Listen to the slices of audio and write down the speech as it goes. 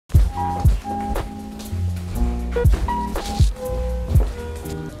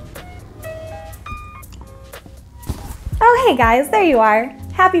Oh, hey guys, there you are.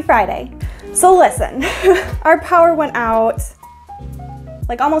 Happy Friday. So listen, our power went out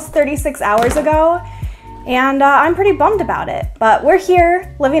like almost 36 hours ago, and I'm pretty bummed about it. But we're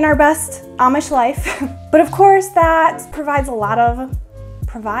here living our best Amish life. But of course that provides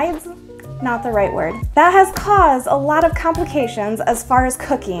not the right word. That has caused a lot of complications as far as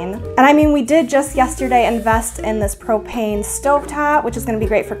cooking. And I mean, we did just yesterday invest in this propane stovetop, which is gonna be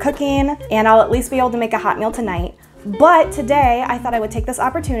great for cooking, and I'll at least be able to make a hot meal tonight. But today, I thought I would take this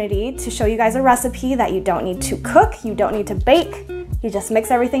opportunity to show you guys a recipe that you don't need to cook, you don't need to bake, you just mix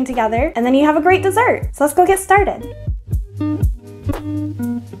everything together, and then you have a great dessert. So let's go get started.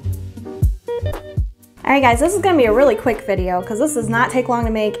 Alright guys, this is going to be a really quick video because this does not take long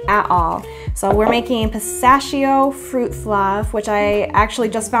to make at all. So we're making pistachio fruit fluff, which I actually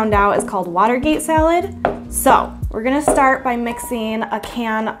just found out is called Watergate salad. So we're going to start by mixing a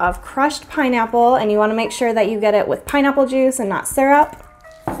can of crushed pineapple, and you want to make sure that you get it with pineapple juice and not syrup.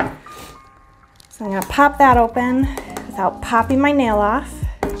 So I'm going to pop that open without popping my nail off.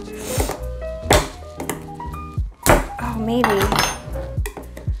 Oh, maybe.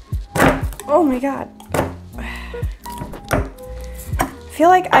 Oh my god. I feel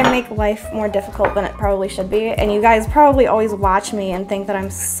like I make life more difficult than it probably should be, and you guys probably always watch me and think that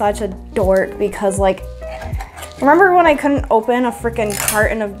I'm such a dork because, like, remember when I couldn't open a freaking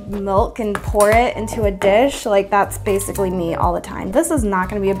carton of milk and pour it into a dish? Like, that's basically me all the time. This is not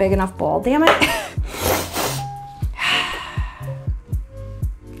gonna be a big enough bowl, damn it.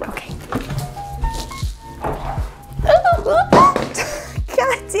 Okay.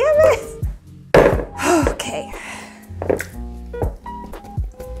 God damn it. Okay.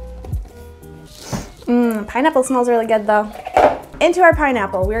 Pineapple smells really good though. Into our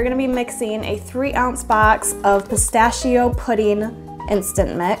pineapple, we're gonna be mixing a 3-ounce box of pistachio pudding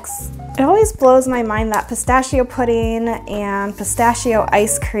instant mix. It always blows my mind that pistachio pudding and pistachio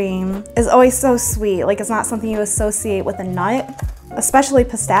ice cream is always so sweet. Like, it's not something you associate with a nut, especially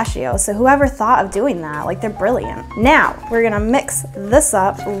pistachio. So whoever thought of doing that, like, they're brilliant. Now, we're gonna mix this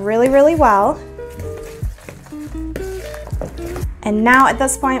up really, really well. And now at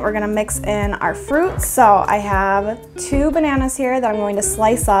this point, we're gonna mix in our fruits. So I have 2 bananas here that I'm going to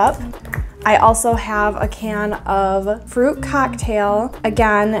slice up. I also have a can of fruit cocktail,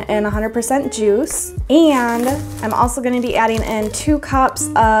 again in 100% juice. And I'm also gonna be adding in 2 cups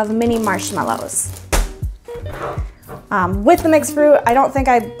of mini marshmallows. With the mixed fruit, I don't think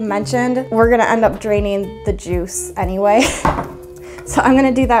I mentioned, we're gonna end up draining the juice anyway. So I'm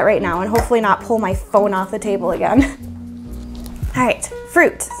gonna do that right now and hopefully not pull my phone off the table again. All right,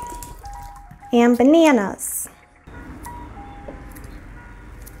 fruit and bananas.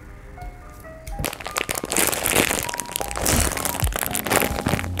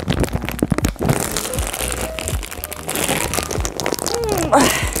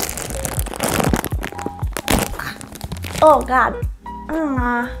 Oh God.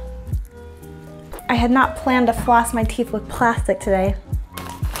 I had not planned to floss my teeth with plastic today.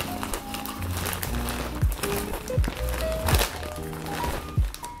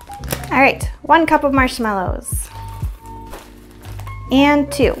 All right, 1 cup of marshmallows and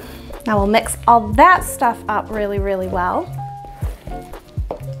 2. Now we'll mix all that stuff up really, really well.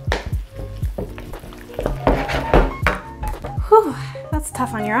 Whew, that's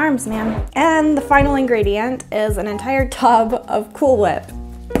tough on your arms, man. And the final ingredient is an entire tub of Cool Whip.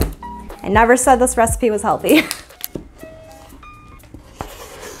 I never said this recipe was healthy.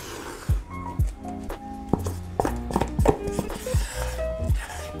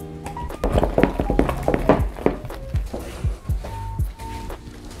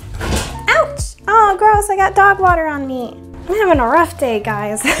 Gross, I got dog water on me. I'm having a rough day,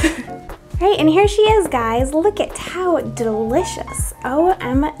 guys. Right, and here she is, guys. Look at how delicious.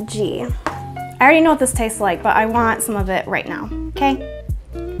 OMG. I already know what this tastes like, but I want some of it right now, okay?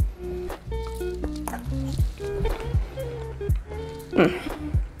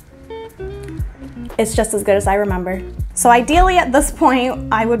 It's just as good as I remember. So ideally at this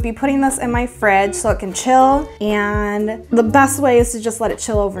point, I would be putting this in my fridge so it can chill, and the best way is to just let it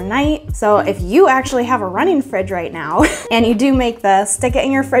chill overnight. So if you actually have a running fridge right now and you do make this, stick it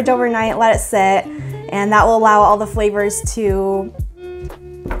in your fridge overnight, let it sit, and that will allow all the flavors to,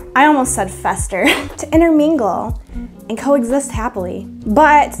 I almost said fester, to intermingle and coexist happily.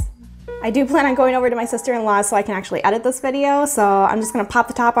 But I do plan on going over to my sister-in-law so I can actually edit this video, so I'm just gonna pop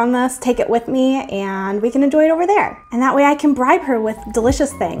the top on this, take it with me, and we can enjoy it over there. And that way I can bribe her with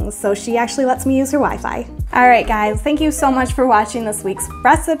delicious things, so she actually lets me use her Wi-Fi. All right, guys, thank you so much for watching this week's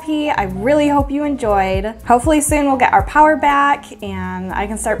recipe. I really hope you enjoyed. Hopefully soon we'll get our power back and I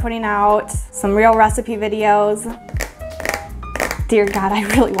can start putting out some real recipe videos. Dear God, I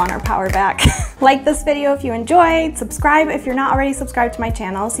really want our power back. Like this video if you enjoyed, subscribe if you're not already subscribed to my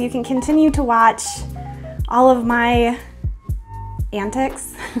channel so you can continue to watch all of my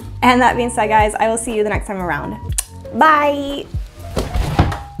antics. And that being said, guys, I will see you the next time around. Bye!